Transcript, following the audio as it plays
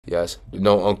Yes.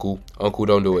 No, Uncle. Uncle,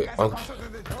 don't do it.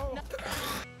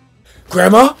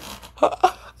 Grandma?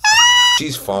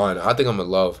 She's fine. I think I'm in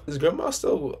love. Is Grandma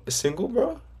still single,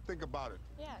 bro? Think about it.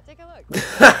 Yeah, take a look.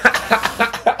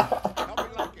 I'll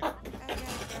be like it.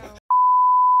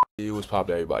 Hey, what's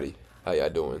poppin', everybody? How y'all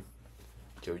doing?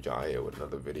 Joe John here with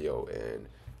another video, and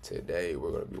today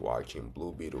we're gonna be watching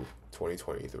Blue Beetle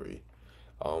 2023.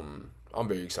 I'm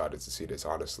very excited to see this.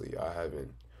 Honestly, I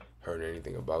haven't heard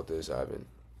anything about this. I haven't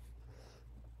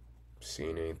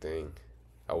seen anything.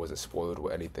 I wasn't spoiled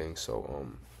with anything, so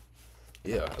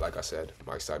yeah, like I said,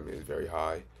 my excitement is very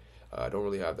high. I don't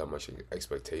really have that much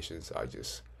expectations. I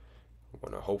just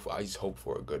hope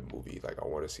for a good movie. Like, I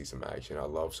want to see some action. I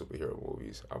love superhero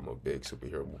movies. I'm a big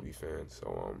superhero movie fan.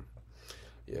 So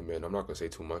yeah, man, I'm not gonna say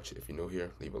too much. If you're new here,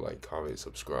 leave a like, comment,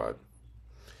 subscribe.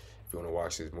 If you want to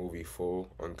watch this movie full,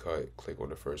 uncut, click on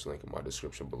the first link in my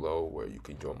description below where you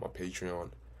can join my Patreon.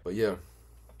 But yeah,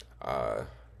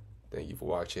 thank you for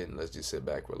watching. Let's just sit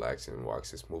back, relax, and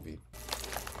watch this movie.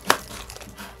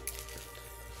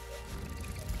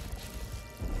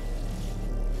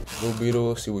 Blue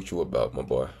Beetle, see what you about, my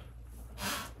boy.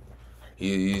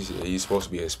 He's supposed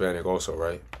to be Hispanic also,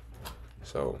 right?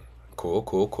 So cool.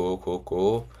 Que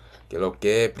lo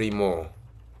que, primo?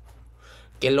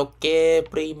 Que lo que,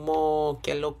 primo?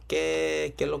 Que lo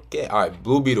que? Que lo que? All right,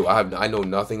 Blue Beetle. I know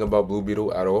nothing about Blue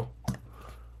Beetle at all.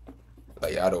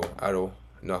 Like at all,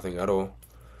 nothing at all.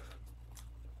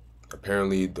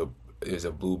 Apparently, there's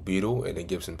a Blue Beetle and it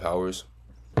gives him powers.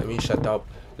 Let me shut up.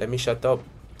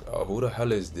 Who the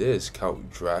hell is this?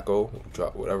 Count Draco,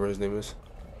 whatever his name is,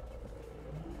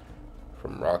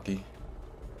 from Rocky.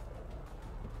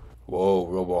 Whoa,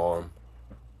 Robo Arm.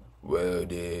 Well,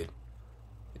 dude,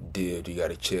 you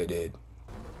gotta chill, dude.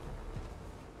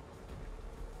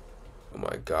 Oh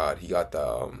my God, he got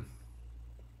the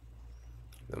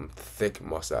them thick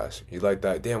mustache. You like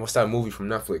that? Damn, what's that movie from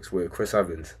Netflix with Chris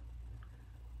Evans?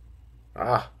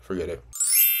 Forget it.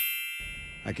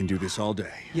 I can do this all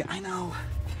day. Yeah, I know.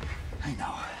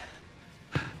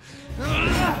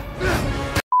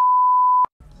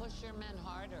 Push your men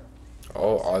harder.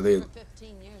 Oh, are they?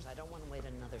 15 years. I don't want to wait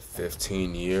another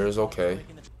 15 years? Okay.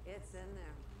 It's in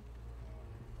there.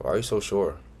 Why are you so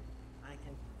sure? I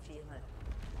can feel it.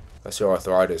 That's your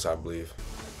arthritis, I believe.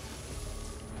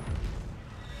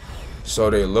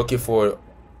 So they're looking for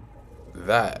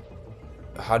that.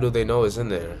 How do they know it's in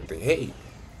there? Hey.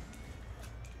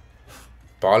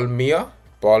 Palmera?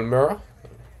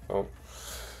 Oh.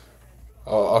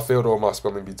 I failed all my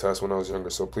spelling bee tests when I was younger,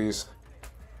 so please.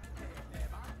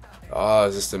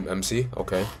 Is this the MC?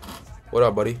 Okay. What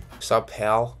up, buddy? What's up,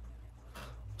 pal?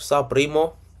 What's up,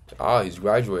 primo? He's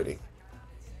graduating.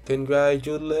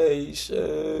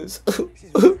 Congratulations.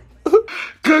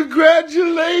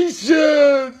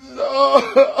 Congratulations!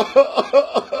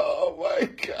 Oh my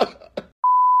God.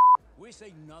 We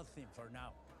say nothing for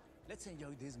now. Let's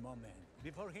enjoy this moment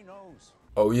before he knows.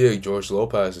 Oh yeah, George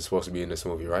Lopez is supposed to be in this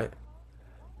movie, right?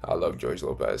 I love George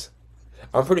Lopez.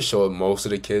 I'm pretty sure most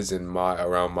of the kids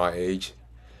around my age,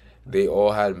 they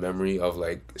all had memory of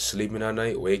like sleeping at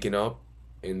night, waking up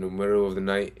in the middle of the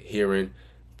night, hearing,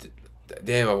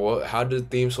 damn, how did the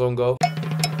theme song go?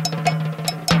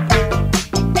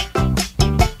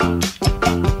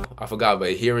 I forgot,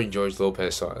 but hearing George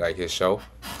Lopez song, like his show,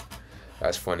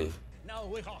 that's funny. Now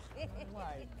we go. Hey,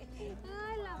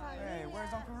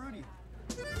 where's Uncle Rudy?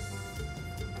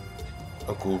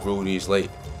 Uncle Rudy's late.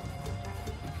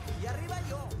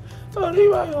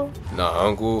 Nah,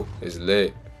 Uncle is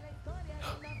lit.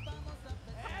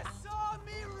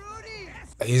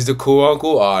 He's the cool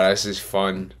uncle? Oh, that's just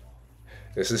fun.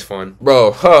 This is fun.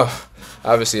 Bro, I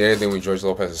haven't seen anything with George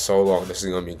Lopez in so long. This is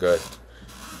gonna be good.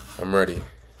 I'm ready.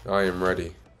 I am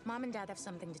ready. Mom and Dad have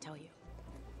something to tell you.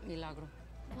 Milagro.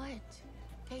 What?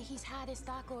 Hey, he's had his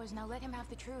tacos. Now let him have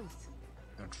the truth.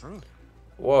 The truth.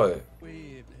 What?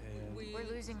 We're We're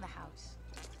losing the house.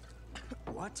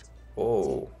 What?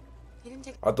 Oh. He didn't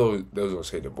take. I thought they was gonna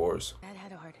say divorce. Dad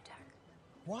had a heart attack.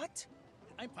 What?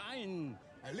 I'm fine.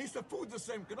 At least the food's the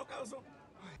same.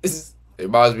 It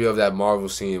reminds me of that Marvel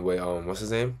scene where what's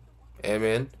his name?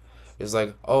 Ant-Man. It's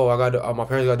like, oh, my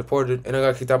parents got deported and I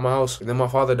got kicked out of my house, and then my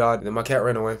father died, and then my cat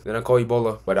ran away, then I called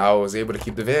Ebola, but I was able to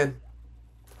keep the van.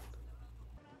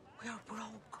 We are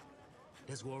broke.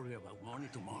 Let's worry about money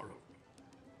tomorrow.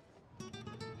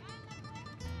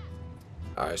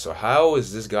 Alright, so how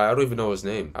is this guy, I don't even know his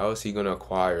name, how is he gonna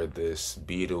acquire this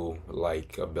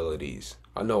Beetle-like abilities?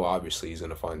 I know obviously he's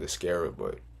gonna find the scarab,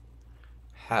 but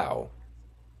how?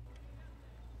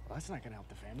 Well, that's not gonna help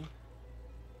the family.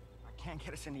 I can't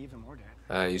get us into even more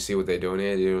debt. You see what they're doing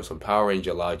here? They're doing some Power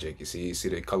Ranger logic. You see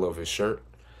the color of his shirt?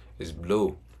 It's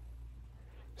blue.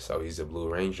 So he's a Blue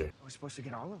Ranger. I was supposed to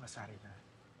get all of us out of here.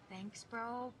 Thanks,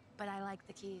 bro, but I like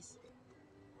the keys.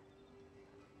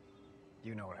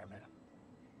 You know what I meant.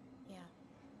 Yeah.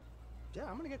 Yeah,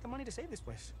 I'm gonna get the money to save this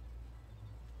place.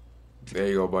 There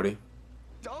you go, buddy.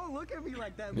 Don't look at me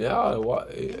like that. Yeah,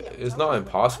 it's not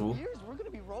impossible. Years, we're gonna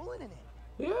be rolling in it.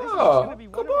 Yeah,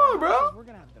 come on, bro. We're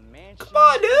gonna have the mansion. Come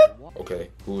on, dude. Okay,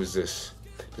 who is this?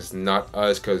 It's not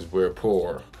us because we're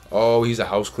poor. Oh, he's a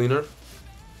house cleaner.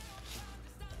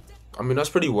 I mean, that's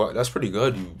pretty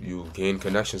good. You gain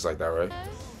connections like that, right?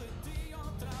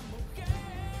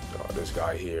 Oh, this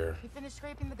guy here. You finished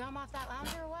scraping the gum off that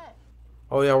lounger or what?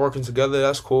 Oh yeah, working together.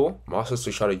 That's cool. My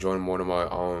sister tried to join one of my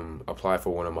apply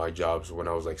for one of my jobs when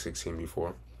I was like 16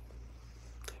 before.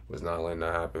 Was not letting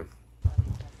that happen.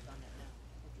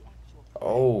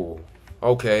 Oh,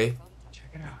 okay.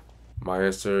 Check it out.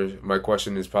 My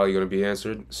question is probably gonna be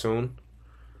answered soon,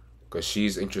 cause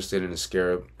she's interested in the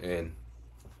scarab and.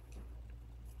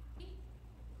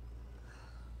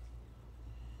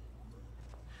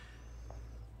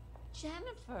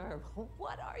 Jennifer,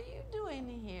 what are you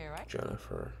doing here?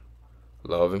 Jennifer,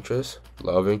 love interest.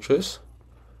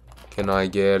 Can I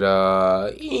get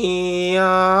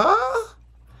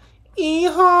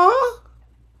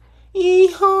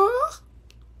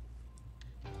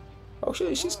Oh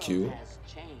shit, she's cute.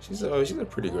 She's a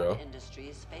pretty girl.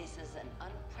 Industries faces an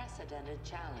unprecedented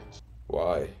challenge.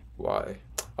 Why?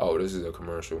 Oh, this is a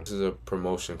commercial. This is a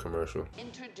promotion commercial.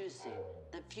 Introducing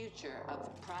the future of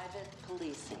private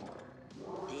policing,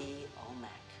 the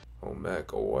OMAC.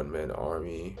 OMAC, a one-man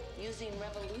army. Using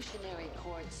revolutionary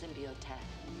cord symbiotech,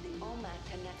 the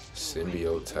OMAC connects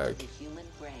Symbiotech. directly to the human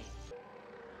brain.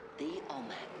 The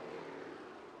OMAC.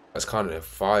 That's kind of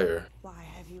fire. Why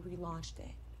have you relaunched it?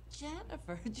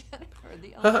 Jennifer,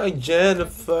 the Hi, OMAC.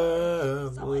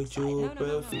 Jennifer. So Would excited. you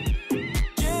No.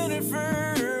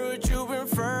 Jennifer, would you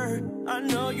prefer? I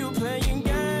know you playing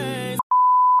games.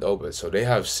 Oh, but so they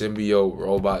have symbiote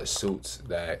robot suits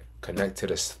that connect to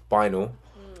the spinal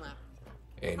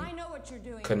and I know what you're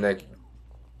doing. connect. Beanie.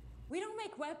 We don't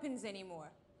make weapons anymore.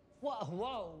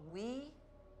 Whoa, we?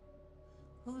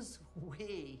 Who's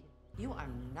we? You are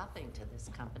nothing to this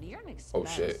company. You're an expense. Oh,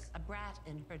 shit. A brat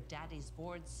in her daddy's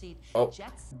board seat. Oh.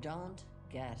 Jets don't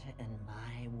get in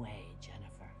my way,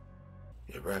 Jennifer.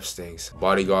 Your breath stinks.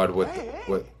 Bodyguard with Hey.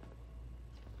 with.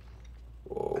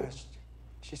 Whoa,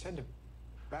 She said to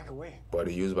back away.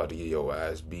 buddy, you was about to get your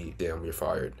ass beat. Damn, you're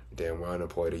fired. Damn, we're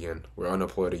unemployed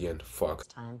again. Fuck.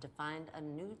 Time to find a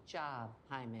new job,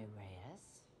 Jaime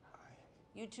Reyes.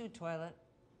 You too, toilet.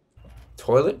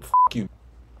 Toilet? F you.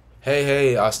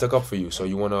 Hey, I stuck up for you. So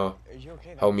you wanna Are you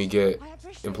okay? help me get I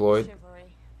appreciate employed? the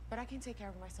chivalry, but I can take care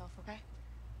of myself, okay?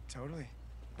 Totally.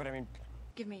 But I mean,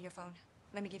 Give me your phone.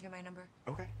 Let me give you my number.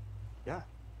 okay. Yeah.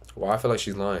 Why I feel like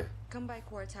she's lying. Come by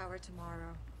Core Tower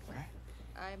tomorrow. Okay.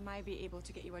 I might be able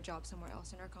to get you a job somewhere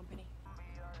else in our company.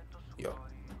 Yo.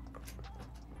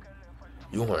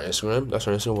 You on her Instagram? That's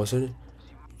her Instagram. What's it?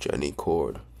 Jenny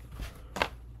Cord.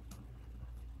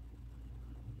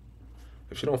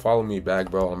 If she don't follow me back,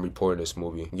 bro, I'm reporting this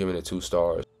movie. I'm giving it 2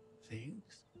 stars.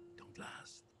 Things don't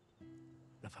last.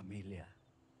 La familia,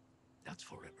 that's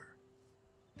forever.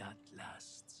 That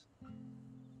lasts.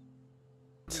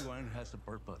 Everyone has a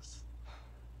purpose.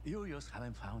 You just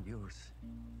haven't found yours.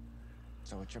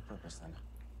 So what's your purpose then?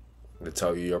 To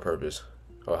tell you your purpose.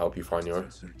 I'll help you find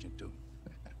yours. Searching too.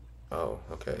 Oh,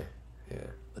 okay. Yeah.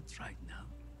 But right now,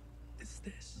 it's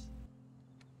this.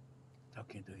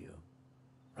 Talking to you.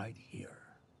 Right here.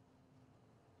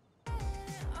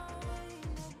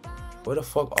 Where the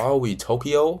fuck are we?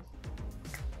 Tokyo?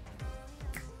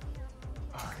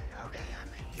 Okay,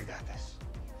 you got this.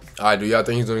 Alright, do y'all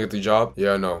think he's gonna get the job?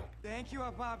 Yeah or no? Thank you,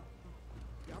 Bob.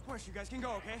 Yeah, of course, you guys can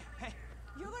go, okay? Hey.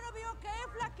 You're gonna be okay,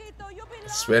 Flaquito. You'll be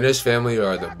loved. Spanish family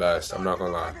are the best. I'm not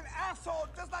gonna lie. Asshole,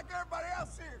 just like everybody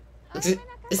else here.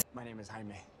 My name is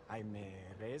Jaime. Jaime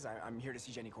Reyes. I'm here to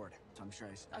see Jenny Cord. So I'm sure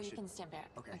I Oh, you should... can stand back.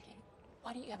 Okay.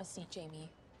 Why don't you have a seat,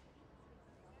 Jamie?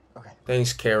 Okay.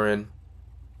 Thanks, Karen.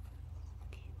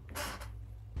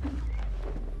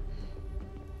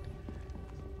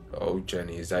 Oh,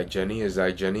 Jenny. Is that Jenny? Is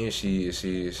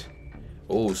she...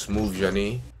 Oh, smooth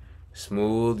Jenny.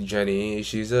 Smooth Jenny.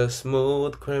 She's a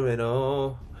smooth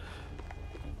criminal.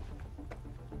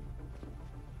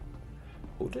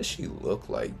 Who does she look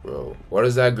like, bro? What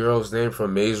is that girl's name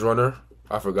from Maze Runner?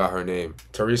 I forgot her name.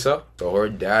 Teresa? So her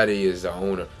daddy is the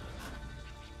owner.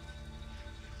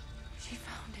 She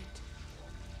found it.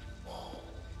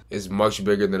 It's much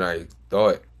bigger than I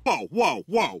thought. Whoa.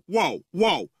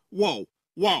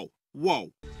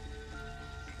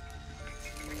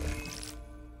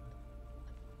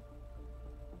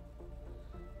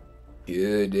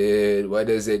 You did. What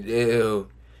does it do?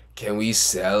 Can we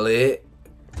sell it?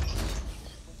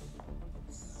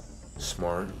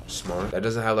 Smart, smart. That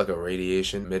doesn't have like a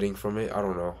radiation emitting from it. I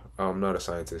don't know. I'm not a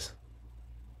scientist.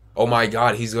 Oh my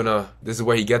god, he's gonna... This is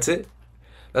where he gets it?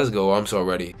 Let's go. I'm so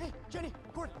ready. Hey, Jenny,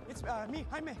 Gordon, it's me,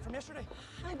 Jaime, from yesterday.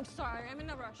 I'm sorry, I'm in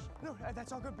a rush. No,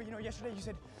 that's all good, but you know, yesterday you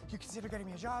said you consider getting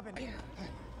me a job and...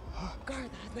 Guard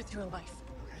that with your life.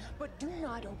 But do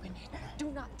not open it.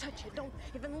 Do not touch it. Don't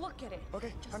even look at it.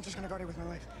 Okay, I'm just gonna guard it with my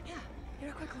life. Yeah, you're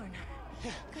a quick learner.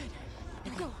 Yeah. Good.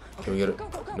 Now go. Can we get it? Go,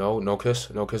 go, go. No, no kiss?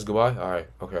 No kiss goodbye? Alright,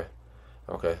 okay.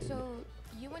 Okay. So,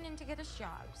 you went in to get us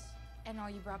jobs, and all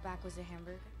you brought back was a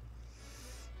hamburger?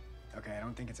 Okay, I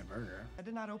don't think it's a burger. I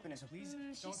did not open it, so please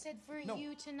She don't... said for No.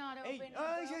 you to not open Hey, it.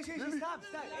 stop.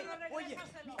 Hey, oye.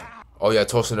 Oh yeah,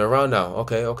 tossing it around now.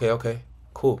 Okay, okay, okay.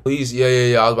 Cool. Please,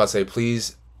 yeah. I was about to say,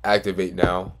 please activate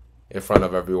now in front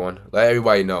of everyone. Let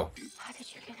everybody know. How did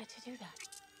you get it to do that?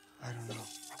 I don't know.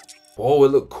 Oh, it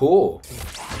looked cool.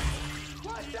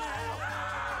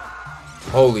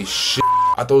 Holy shit.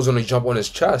 I thought it was gonna jump on his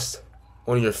chest.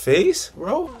 On your face,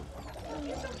 bro?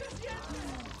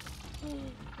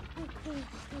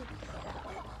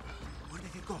 Where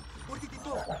did it go? Where did it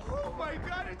go? Oh my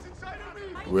god, it's inside of me!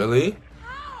 Really?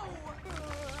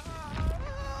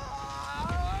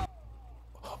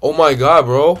 Oh my god,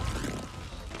 bro.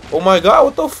 Oh my god,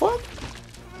 what the fuck?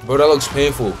 Bro, that looks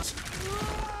painful.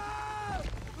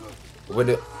 With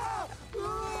it.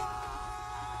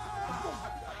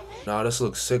 Nah, this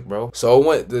looks sick, bro. So it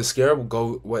went, the scarab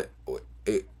go, what,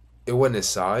 it went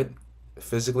inside?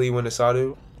 Physically went inside of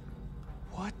you?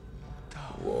 What the...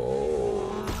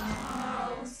 Whoa.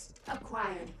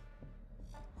 Acquired.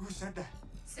 Who said that?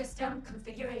 System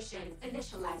configuration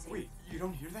initializing. Wait, you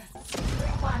don't hear that?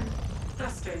 1.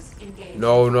 Thrusters engaged.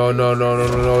 No.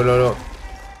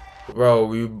 Bro,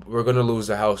 we're gonna lose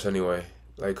the house anyway.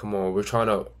 Like, come on,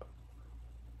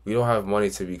 we don't have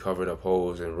money to be covering up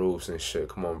holes and roofs and shit.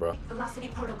 Come on, bro. Velocity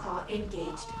protocol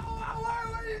engaged. Why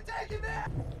are you taking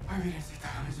that? I mean, it's...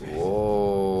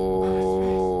 Whoa.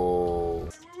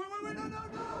 Wait,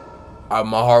 no.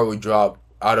 My heart would drop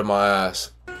out of my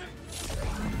ass.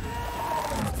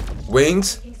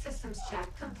 Wings? Systems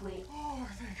check complete. Oh,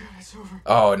 thank god it's over.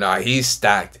 Oh, nah, he's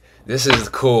stacked. This is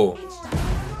cool.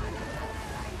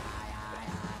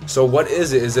 So what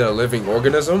is it? Is it a living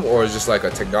organism or is it just like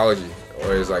a technology?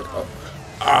 Or is it like, Watch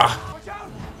out!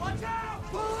 Watch out!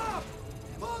 Pull up!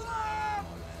 Pull up!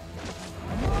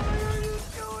 Why are you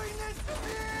doing this to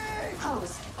me?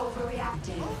 Host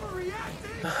overreacting.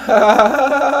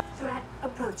 Overreacting? Threat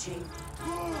approaching.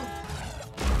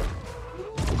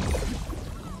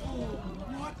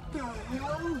 What the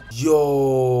hell?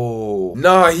 yo.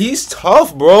 Nah, he's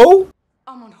tough, bro.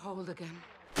 I'm on hold again.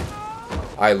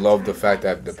 I love the fact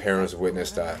that the parents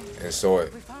witnessed that and saw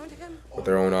it We found him? with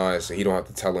their own eyes, so he don't have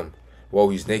to tell them, whoa,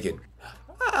 he's naked.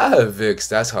 Ah, Vix,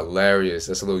 that's hilarious.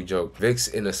 That's a little joke. Vix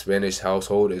in a Spanish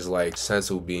household is like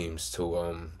sensu beams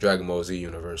to Dragon Ball Z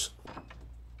universe.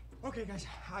 Okay, guys,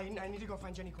 I need to go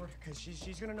find Jenny Cord, because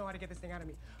she's gonna know how to get this thing out of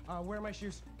me. Where are my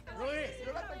shoes?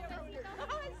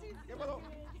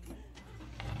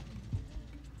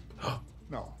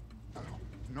 No.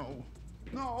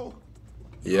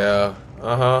 Yeah,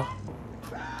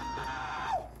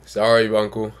 Sorry,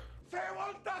 uncle.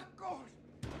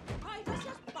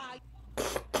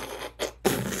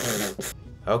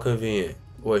 How convenient.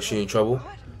 What, she in trouble?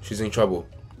 She's in trouble.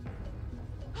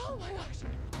 Oh my gosh.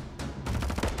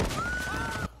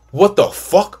 What the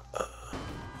fuck?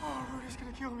 Oh, Rudy's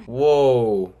gonna kill me.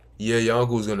 Whoa. Yeah, your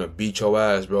uncle's gonna beat your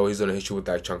ass, bro. He's gonna hit you with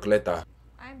that chancleta.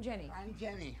 I'm Jenny. I'm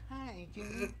Jenny. Hi,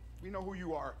 Jenny. We know who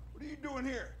you are. What are you doing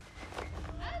here?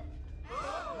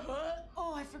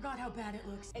 Oh, I forgot how bad it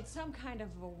looks. It's some kind of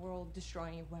a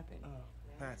world-destroying weapon.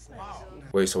 That's nice.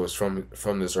 Wait, so it's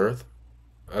from this earth?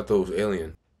 I thought it was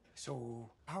alien. So,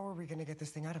 how are we gonna get this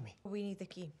thing out of me? We need the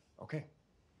key. Okay.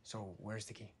 So, where's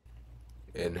the key?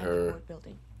 In her.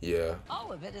 Building. Yeah.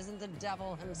 Oh, if it isn't the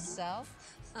devil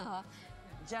himself.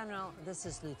 General, this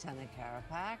is Lieutenant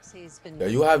Carapax. He's been...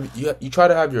 Yeah, you try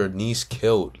to have your niece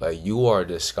killed. Like, you are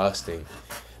disgusting.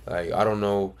 Like, I don't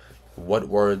know what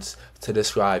words to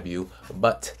describe you,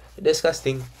 but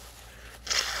disgusting.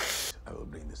 I will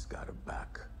bring this guy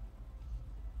back.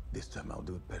 This time I'll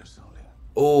do it personally.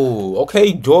 Oh,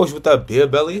 okay, George with that beer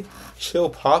belly. Chill,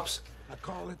 Pops. I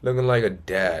call it Looking like a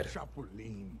dad.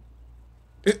 Chapulín.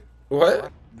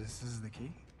 What? This is the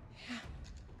key?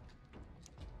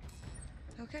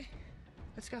 Okay,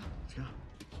 let's go. Let's go.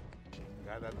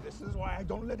 This is why I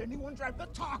don't let anyone drive the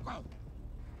taco.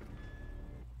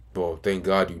 Bro, thank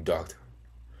God you ducked.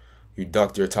 You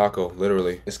ducked your taco,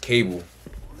 literally. It's cable.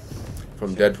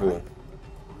 from Deadpool.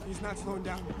 He's not slowing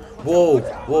down. Whoa,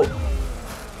 whoa.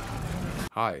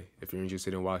 Hi, if you're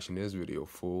interested in watching this video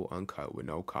full, uncut, with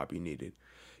no copy needed,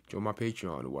 join my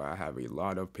Patreon where I have a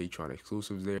lot of Patreon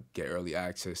exclusives there. Get early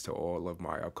access to all of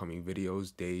my upcoming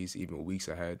videos, days, even weeks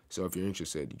ahead. So if you're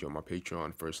interested, join my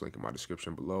Patreon, first link in my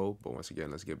description below. But once again,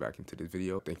 let's get back into this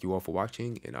video. Thank you all for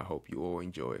watching, and I hope you all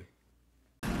enjoy.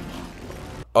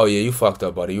 Oh yeah, you fucked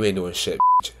up, buddy. You ain't doing shit.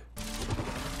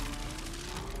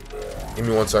 Give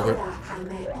me 1 second.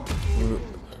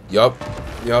 Yup.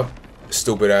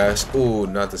 Stupid ass. Ooh,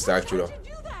 not the statue though.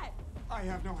 I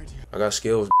have no idea. I got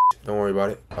skills. Don't worry about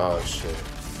it. Oh shit.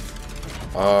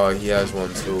 Oh, he has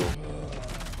one too.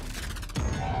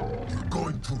 You're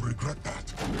going to regret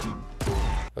that.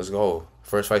 Let's go.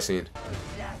 First fight scene.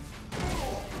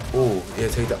 Ooh, yeah,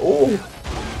 take that. Ooh.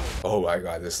 Oh my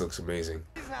god, this looks amazing.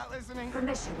 He's not listening.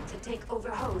 Permission to take over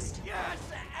host. Yes,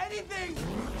 anything.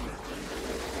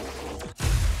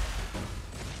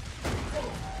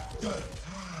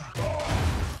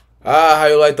 Ah, how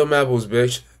you like them apples,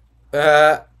 bitch?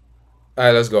 Ah.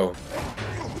 Alright, let's go.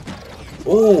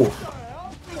 Ooh.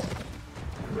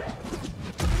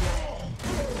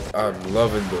 I'm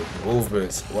loving the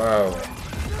movements. Wow.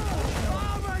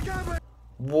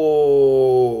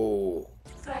 Whoa.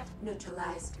 Threat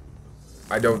neutralized.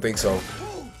 I don't think so.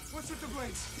 What's with the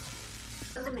blades?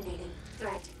 Eliminating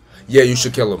threat. Yeah, you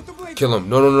should kill him. Kill him.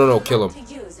 No, kill him.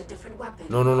 To use a different weapon.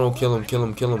 No, kill him.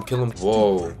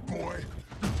 Whoa. Boy,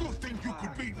 you think you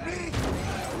could beat me?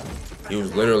 He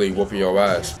was literally whooping your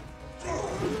ass.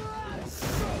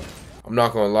 I'm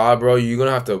not gonna lie, bro. You're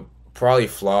gonna have to probably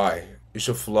fly. You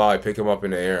should fly, pick him up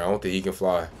in the air. I don't think he can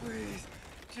fly. Please,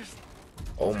 just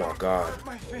Oh my god.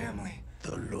 my family.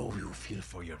 The love you feel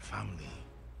for your family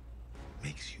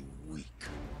makes you weak.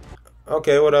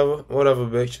 Okay, whatever,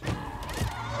 bitch.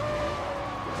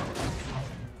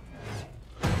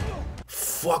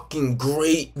 Fucking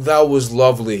great. That was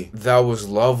lovely.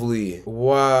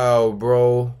 Wow,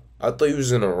 bro. I thought you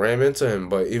was gonna ram into him,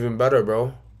 but even better,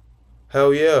 bro.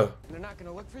 Hell yeah. They're not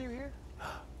gonna look for you here?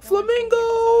 Flamingo!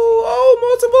 Oh,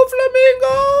 multiple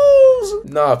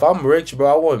flamingos! Nah, if I'm rich,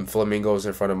 bro, I want flamingos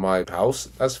in front of my house.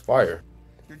 That's fire.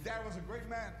 Your dad was a great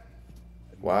man.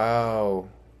 Wow.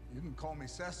 You can call me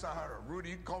Cesar or Rudy.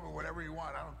 You can call me whatever you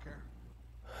want. I don't care.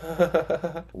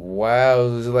 Wow,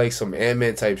 this is like some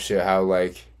Ant-Man type shit. How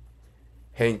like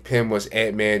Hank Pym was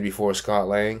Ant-Man before Scott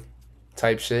Lang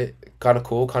type shit. Kind of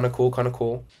cool.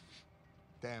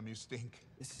 Damn, you stink.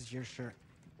 This is your shirt.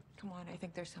 Come on, I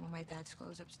think there's some of my dad's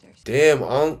clothes upstairs. Damn,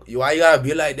 why you gotta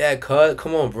be like that, cuz?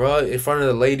 Come on, bro. In front of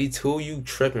the lady too, you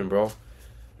tripping, bro.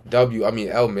 L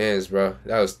Mans, bro.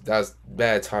 That's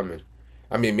bad timing.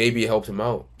 I mean, maybe it helped him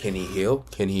out. Can he heal?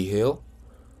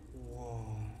 Whoa.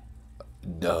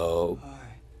 No.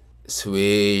 Hi.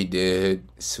 Sweet, dude.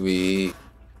 Sweet.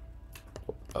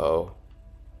 Oh.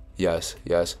 Yes.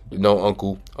 No,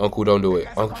 Uncle. Uncle, don't do it.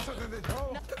 Uncle.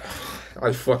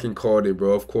 I fucking called it,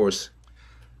 bro. Of course.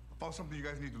 Found something you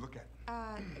guys need to look at.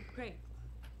 Great.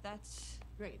 That's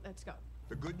great. Let's go.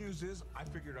 The good news is I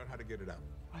figured out how to get it out.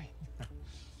 Right.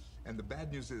 And the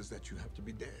bad news is that you have to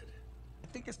be dead. I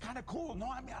think it's kind of cool. No,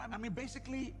 I mean,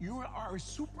 basically, you are a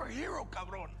superhero,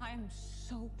 cabron. I am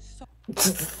so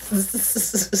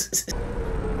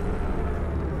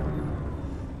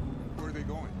Where are they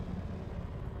going?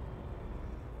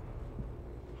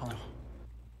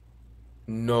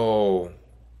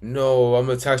 No, I'm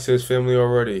attached to his family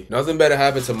already. Nothing better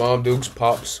happened to Mom Duke's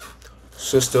pops,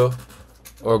 sister,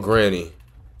 or granny.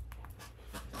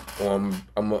 Or I'm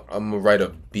gonna write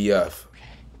a BF. Okay.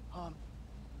 I'm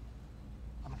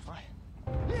gonna fly.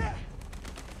 Yeah.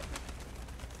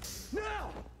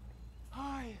 Now.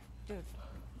 Hi. Dude,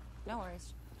 no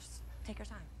worries. Just take your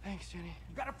time. Thanks, Jenny.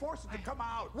 You gotta force it to come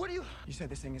out. What do you? You said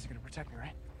this thing isn't gonna protect me,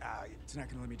 right? It's not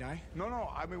gonna let me die. No,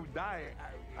 I mean, we die.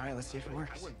 All right, let's see if it I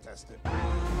works. wouldn't test it.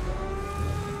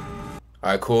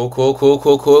 Alright, cool.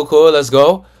 Let's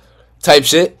go. Type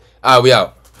shit. Alright,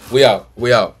 we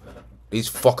out. These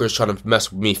fuckers trying to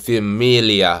mess with me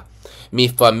familia.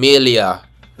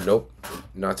 Nope,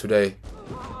 not today.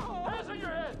 Hands on your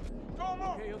head.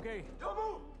 Okay. Don't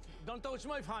move. Don't touch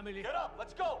my family. Get up.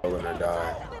 Let's go. I'm gonna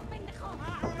die.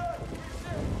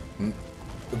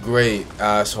 Great,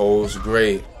 assholes.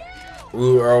 Great.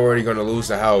 We were already gonna lose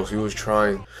the house. He was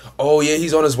trying. Oh yeah,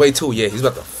 he's on his way too. Yeah, he's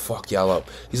about to fuck y'all up.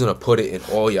 He's gonna put it in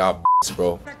all y'all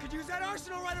bro. I could use that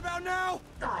arsenal right about now.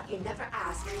 Thought you never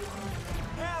asked.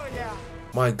 Hell yeah.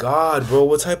 My god, bro,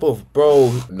 what type of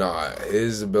bro? Nah,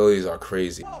 his abilities are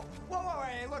crazy. Whoa,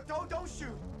 hey, look, don't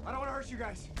shoot. I don't want to hurt you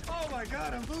guys. Oh my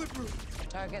god, I'm bulletproof.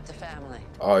 Target the family.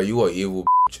 Oh, you are evil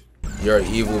bitch. You're an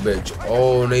evil bitch.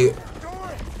 Oh, they. Don't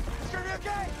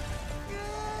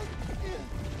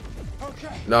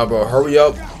Nah, bro, hurry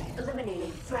up.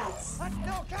 Eliminating threats.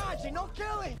 No catching, no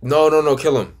killing. No,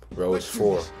 kill him. Bro, it's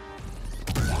 4.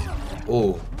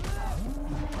 Ooh.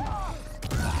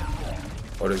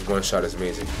 Oh, this one shot is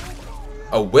amazing.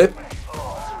 A whip?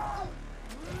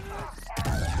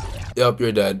 Yup,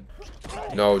 you're dead.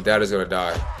 No, Dad is gonna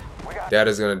die. Dad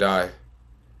is gonna die.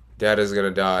 Dad is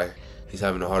gonna die. He's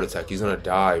having a heart attack. He's gonna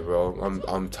die, bro.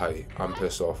 I'm tight. I'm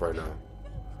pissed off right now.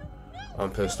 I'm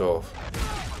pissed off.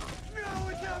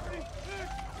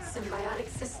 Symbiotic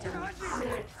system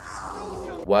cleared.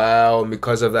 Wow, and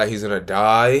because of that, he's gonna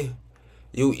die?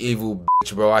 You evil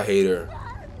bitch, bro. I hate her.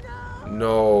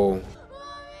 No.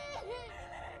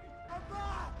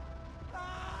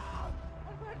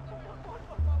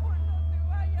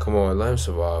 Come on, let him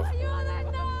survive.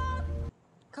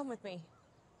 Come with me.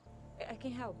 I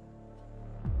can help.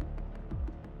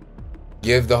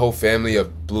 Give the whole family a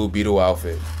blue Beetle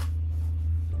outfit.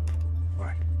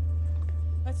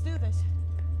 Let's do this.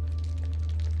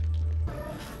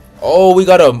 Oh, we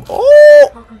got a...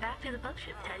 Oh! Welcome back to the bug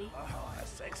ship, Teddy.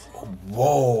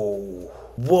 Whoa.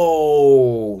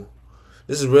 Whoa.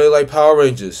 This is really like Power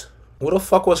Rangers. What the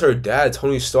fuck was her dad?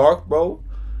 Tony Stark, bro?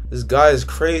 This guy is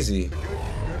crazy.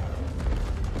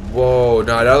 Whoa,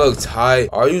 nah, that looked tight.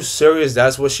 Are you serious?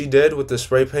 That's what she did with the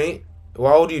spray paint?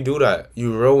 Why would you do that?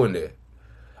 You ruined it.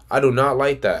 I do not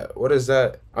like that. What is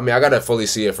that? I mean, I gotta fully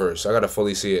see it first. I gotta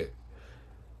fully see it.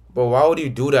 But why would you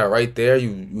do that right there,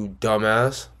 you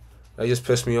dumbass? That just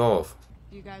pissed me off.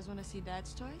 You guys want to see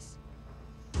Dad's toys?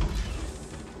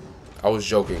 I was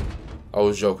joking. I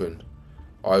was joking.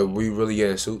 Are we really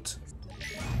getting suits?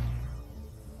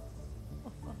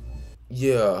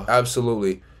 Yeah,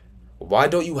 absolutely. Why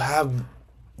don't you have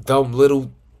dumb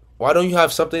little... Why don't you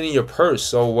have something in your purse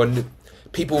so when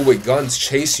people with guns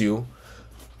chase you...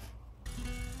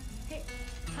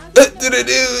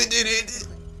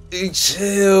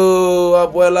 Chill,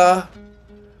 abuela.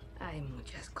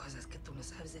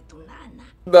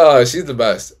 Nah, she's the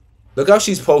best. Look how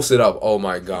she's posted up. Oh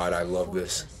my god, I love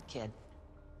this. Kid,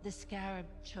 the scarab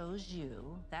chose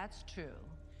you, that's true.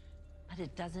 But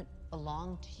it doesn't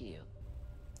belong to you.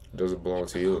 It doesn't belong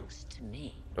to you. Belongs to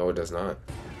me. No, it does not.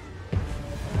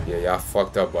 Yeah, y'all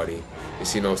fucked up, buddy. You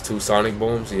seen those 2 sonic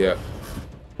booms? Yeah.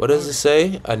 What does it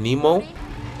say? A Nemo?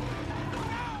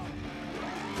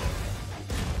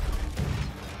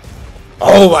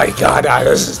 Oh my god,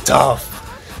 this is tough.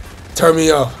 Turn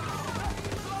me up.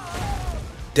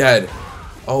 Dead.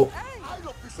 Oh.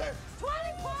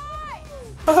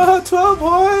 12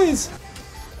 points.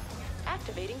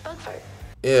 Activating bug fart.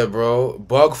 Yeah, bro.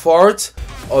 Bug fart?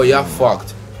 Oh, y'all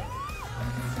fucked.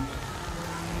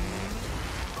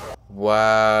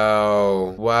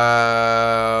 Wow.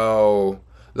 Wow.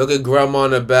 Look at grandma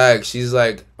in the back. She's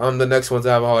like, I'm the next one to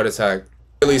have a heart attack.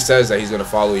 He really says that he's gonna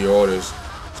follow your orders.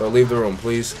 So leave the room,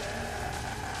 please.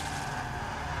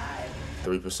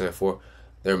 3% for.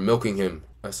 They're milking him.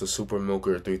 That's the Super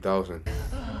Milker 3000.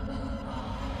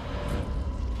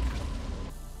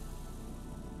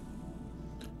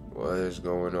 What is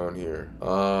going on here?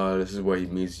 This is where he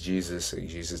meets Jesus. And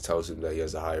Jesus tells him that he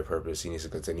has a higher purpose. He needs to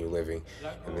continue living.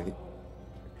 And then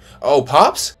oh,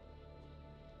 Pops?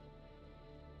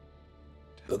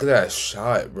 Look at that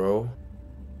shot, bro.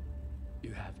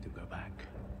 You have to go back.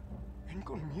 Ven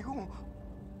conmigo.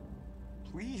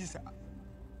 Please.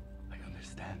 I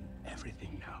understand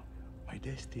everything now. My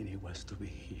destiny was to be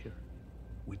here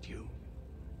with you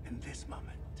in this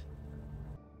moment.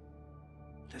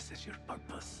 This is your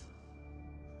purpose.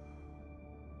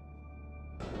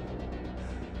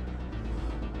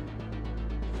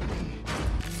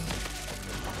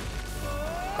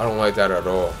 I don't like that at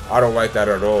all. I don't like that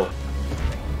at all.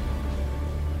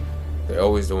 They're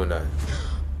always doing that.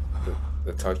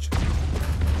 The touch.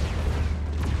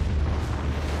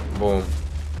 Boom.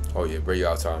 Oh yeah,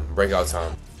 breakout time. Breakout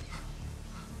time.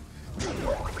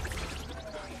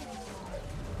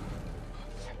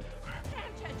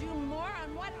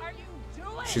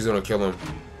 She's gonna kill him.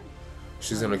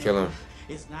 She's gonna kill him.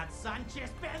 It's not Sanchez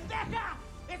pendeja.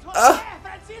 It's Jose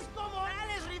Francisco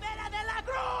Morales Rivera de la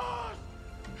Cruz.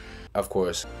 Of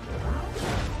course.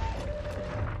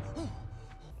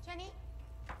 Jenny?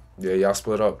 Yeah, y'all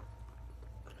split up.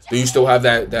 Do you still have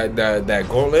that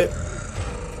gauntlet?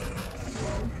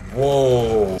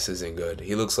 Whoa. This isn't good.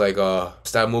 He looks like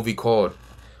what's that movie called?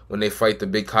 When they fight the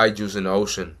big kaijus in the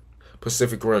ocean.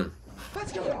 Pacific Rim.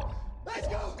 Let's go. Let's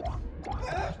go.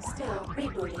 Still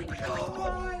rebooting.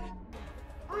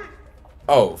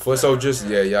 Oh, foot soldiers?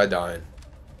 Yeah, y'all dying.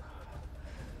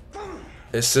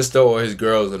 His sister or his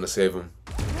girl is gonna save him.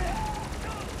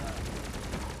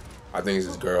 I think it's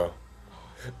his girl.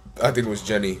 I think it was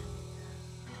Jenny.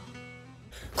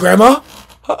 Grandma?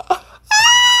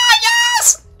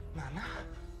 Yes!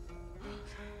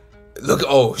 Look,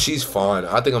 oh, she's fine.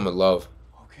 I think I'm in love.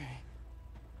 Okay.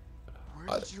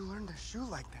 Where did you learn to shoot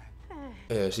like that?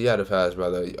 Yeah, she had a past,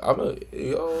 brother.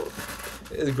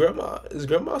 Is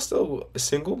grandma still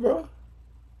single, bro?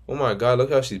 Oh my God,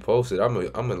 look how she posted. I'm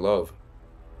in love.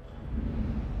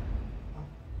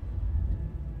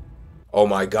 Oh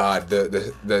my God,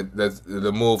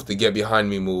 the move, the get behind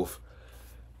me move.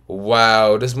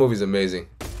 Wow, this movie's amazing.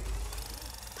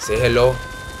 Say hello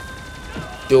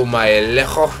to my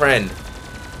little friend.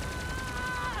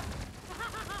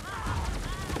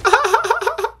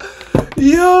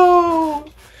 Yo!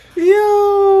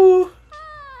 You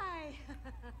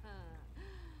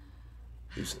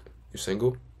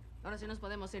single? Ahora sí nos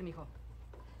podemos ir, mijo.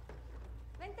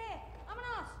 Vente,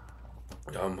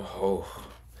 vámonos. Oh,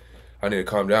 I need to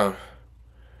calm down.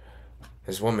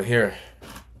 This woman here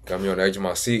got me on the edge of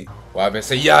my seat. Well, I've been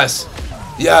saying yes,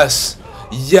 yes,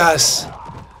 yes,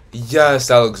 yes.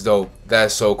 That looks dope.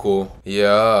 That's so cool.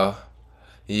 Yeah,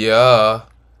 yeah.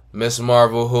 Miss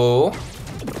Marvel who?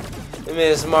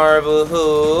 Miss Marvel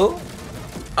who?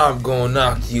 I'm gonna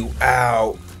knock you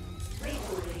out.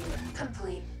 Rebooting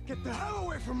complete. Get the hell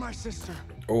away from my sister.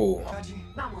 Oh.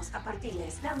 Vamos a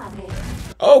partirles la madre.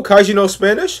 Oh, Kaiji knows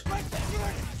Spanish?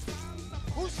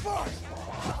 Who's first?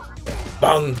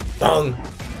 Bang, bang.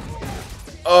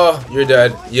 Oh, you're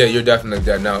dead. Yeah, you're definitely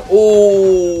dead now.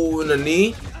 Oh, in the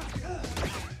knee.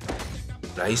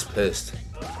 Nah, he's pissed.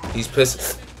 He's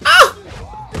pissed. Ah!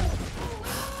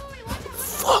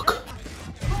 Fuck.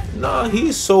 Nah,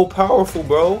 he's so powerful,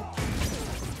 bro.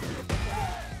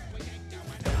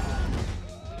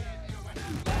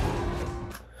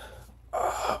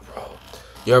 Bro.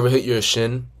 You ever hit your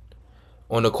shin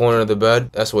on the corner of the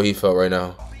bed? That's what he felt right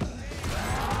now.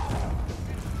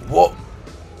 Whoa.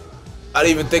 I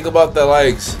didn't even think about the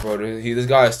legs. Bro, this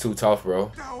guy is too tough,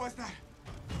 bro.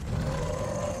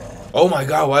 Oh my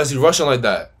God, why is he rushing like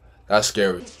that? That's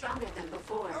scary. He's stronger than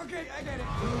before. Okay, I get it.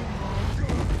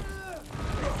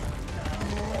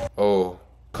 Oh,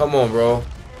 come on, bro.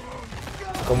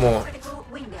 Come on. Critical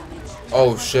wing damage.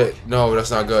 Oh shit, no,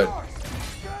 that's not good.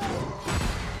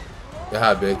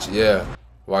 Yeah, bitch, yeah.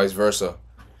 Vice versa.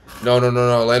 No,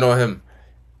 land on him.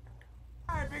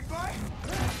 Alright, big boy.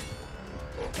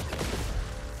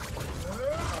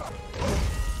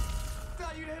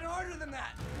 Thought you'd hit harder than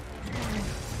that.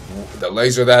 The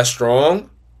legs are that strong?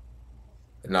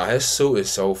 Nah, his suit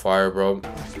is so fire, bro.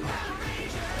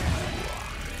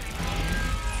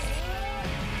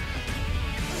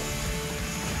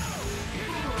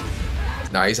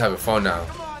 Nah, he's having fun now.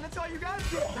 Come on, that's all you got?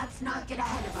 Let's not get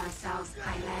ahead of ourselves,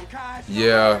 pilot.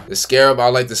 Yeah, the scarab, I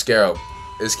like the scarab.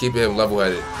 It's keeping him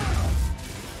level-headed.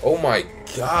 Oh my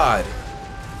God.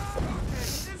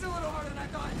 This is a little harder than I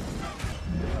thought.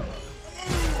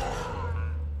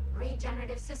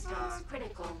 Regenerative systems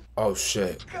critical. Oh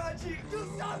shit. Kaji, do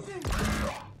something.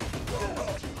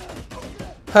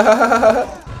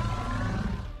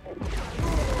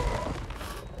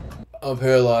 I'm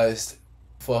paralyzed.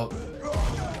 Fuck.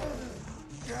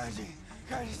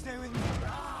 Kaji, stay with me.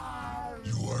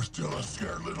 You are still a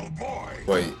scared little boy.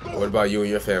 Wait, what about you and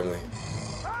your family?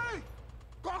 Hey!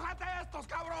 Cójate estos,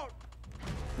 cabrón!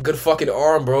 Good fucking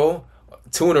arm, bro.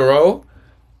 2 in a row?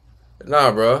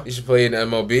 Nah, bro. You should play in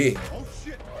MLB. Oh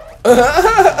shit!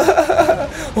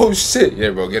 Oh shit. Yeah,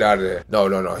 bro, get out of there.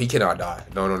 No. He cannot die.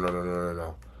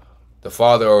 No. The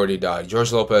father already died.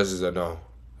 George Lopez is a no.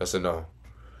 That's a no.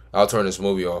 I'll turn this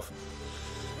movie off.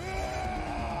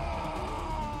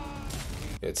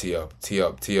 Yeah, tee up.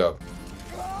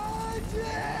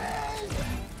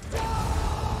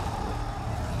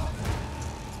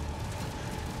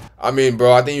 I mean,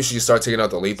 bro, I think you should start taking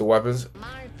out the lethal weapons.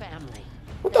 My family.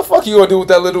 What the fuck you gonna do with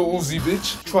that little Uzi,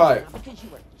 bitch? Try it. Because you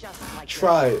were just like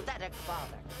Try your it. pathetic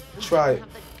father. who Try didn't it.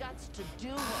 have the guts to do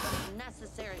what was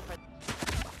necessary for.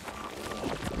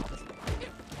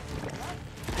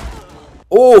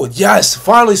 Oh, yes!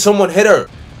 Finally, someone hit her!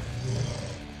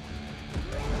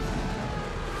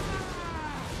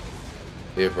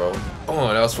 Yeah, bro. Oh,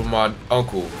 that was from my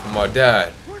uncle, from my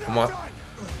dad, from my...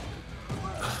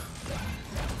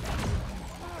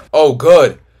 Oh,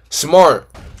 good. Smart.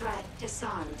 Threat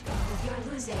disarmed. You're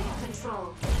losing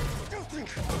control. You think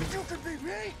you could beat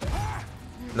me?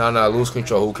 Nah, lose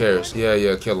control. Who cares?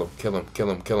 Yeah, kill him. I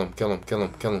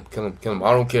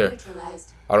don't care.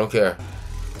 Neutralized. I don't care.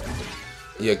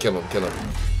 Yeah, kill him. Kill him.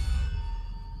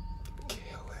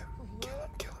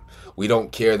 We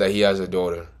don't care that he has a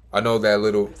daughter. I know that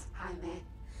little... Jaime.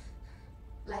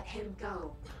 Let him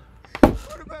go.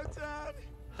 What about Dad?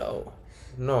 No.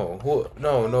 No. Who?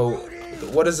 No. No.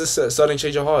 What is this sudden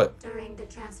change of heart? During the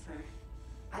transfer,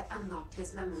 I unlocked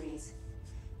his memories.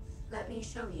 Let me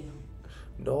show you.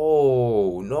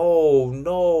 No. No.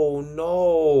 No.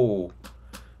 No.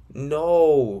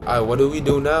 No. Alright, what do we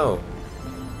do now?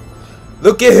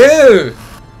 Look at him!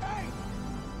 Hey!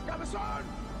 Cabezon!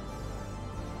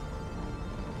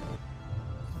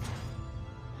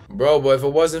 Bro, but if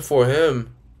it wasn't for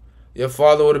him, your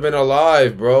father would have been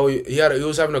alive, bro. He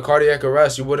was having a cardiac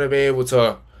arrest. You wouldn't have been able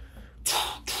to.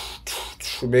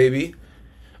 Maybe.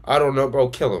 I don't know, bro.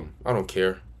 Kill him. I don't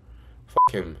care.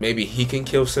 Fuck him. Maybe he can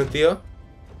kill Cynthia.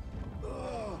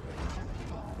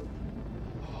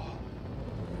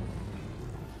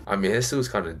 I mean, his suit's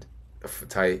kind of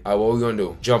tight. Alright, what we gonna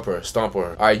do? Jump her, stomp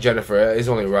her. Alright, Jennifer, it's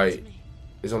only right.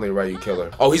 It's only right you kill her.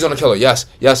 Oh, he's gonna kill her. Yes,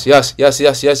 yes, yes, yes,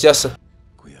 yes, yes, yes.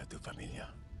 Cuida tu familia.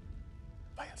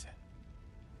 Váyanse.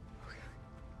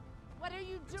 What are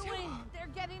you doing? They're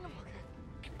getting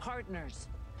partners.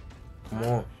 Come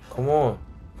on, come on.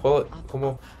 Pull it, come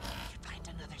on. Find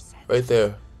another set. Right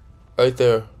there. Right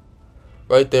there.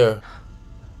 Right there.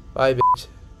 Bye, bitch.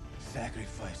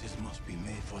 Sacrifices must be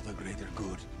made for the greater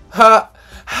good. Ha!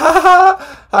 Ha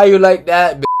ha! How you like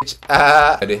that, bitch?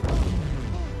 Ah!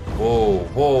 Whoa,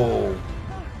 whoa.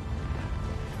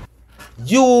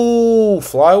 You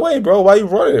fly away, bro. Why you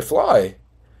running? Fly.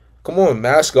 Come on,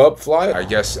 mask up, fly. I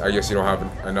guess you don't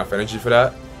have enough energy for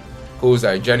that. Who's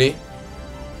that? Jenny?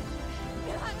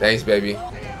 Thanks, baby.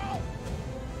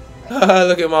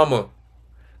 Look at mama.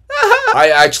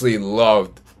 I actually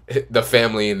loved the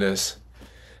family in this.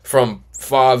 From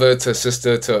father to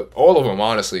sister to all of them,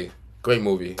 honestly. Great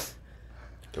movie.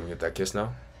 Can we get that kiss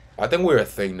now? I think we're a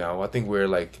thing now. I think we're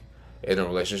like in a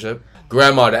relationship.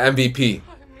 Grandma, the MVP.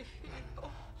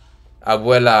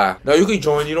 Abuela. No, you can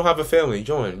join. You don't have a family.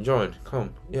 Join.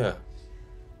 Come. Yeah.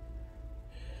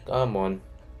 Come on.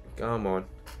 Come on.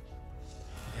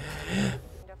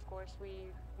 Of course,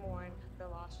 we mourn the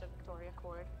loss of Victoria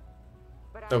Court.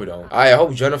 No, we don't. I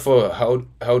hope Jennifer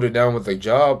held it down with the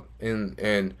job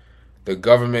and the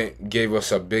government gave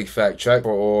us a big fat check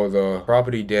for all the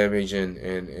property damage and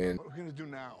What are we gonna do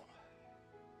now?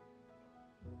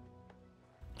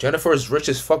 Jennifer is rich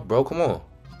as fuck, bro. Come on.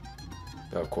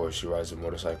 Of course, she rides a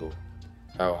motorcycle.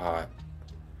 How hot?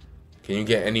 Can you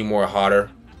get any more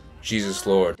hotter? Jesus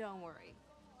Lord. Don't worry.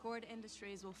 Cord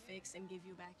Industries will fix and give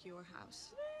you back your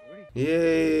house.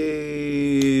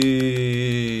 Yay!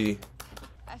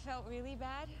 I felt really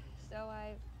bad, so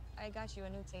I got you a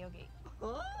new tailgate.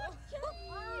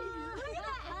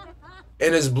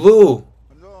 And it's blue.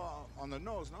 No, on the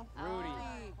nose, no? Rudy,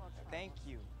 thank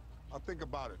you. I'll think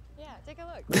about it. Yeah, take a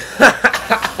look.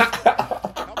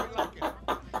 Help me like it.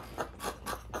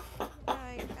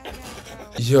 I gotta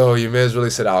go. Yo, your man's really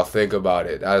said, I'll think about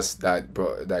it.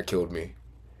 Bro, that killed me.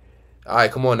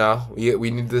 Alright, come on now.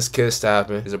 We need this kiss to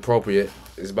happen. It's appropriate.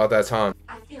 It's about that time.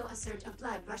 I feel a surge of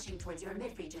blood rushing towards your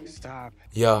mid-region. Stop.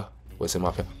 Yeah. What's in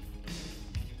my pen?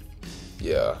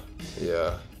 Yeah.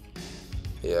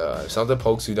 If something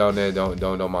pokes you down there,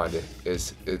 don't mind it.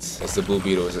 It's the blue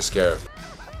beetle. It's a scarab.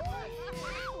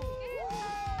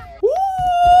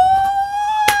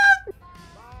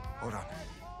 Hold on.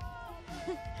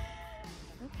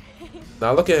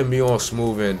 Now look at him be all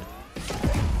smooth and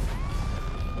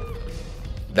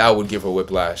that would give her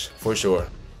whiplash for sure.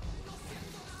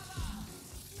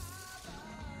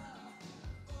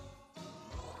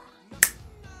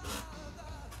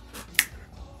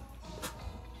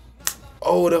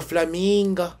 Oh, the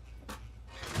flamingo.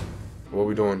 What are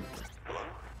we doing?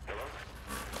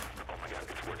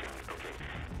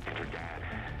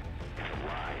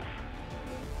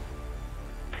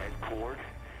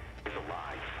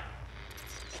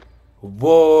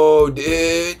 Whoa,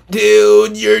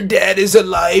 dude, your dad is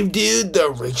alive, dude. The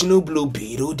original Blue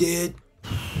Beetle, dude.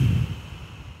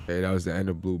 Hey, that was the end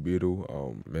of Blue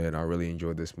Beetle. Man, I really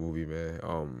enjoyed this movie, man.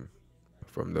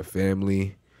 From the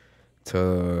family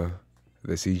to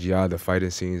the CGI, the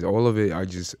fighting scenes, all of it,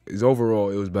 overall,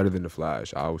 it was better than The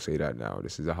Flash. I will say that now.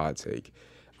 This is a hot take.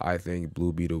 I think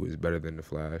Blue Beetle is better than The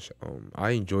Flash.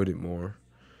 I enjoyed it more.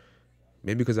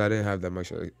 Maybe because I didn't have that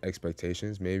much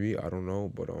expectations, maybe. I don't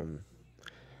know. But,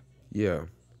 yeah,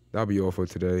 that'll be all for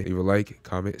today. Leave a like,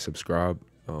 comment, subscribe.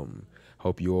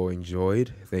 Hope you all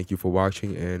enjoyed. Thank you for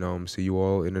watching, and see you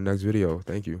all in the next video.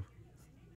 Thank you.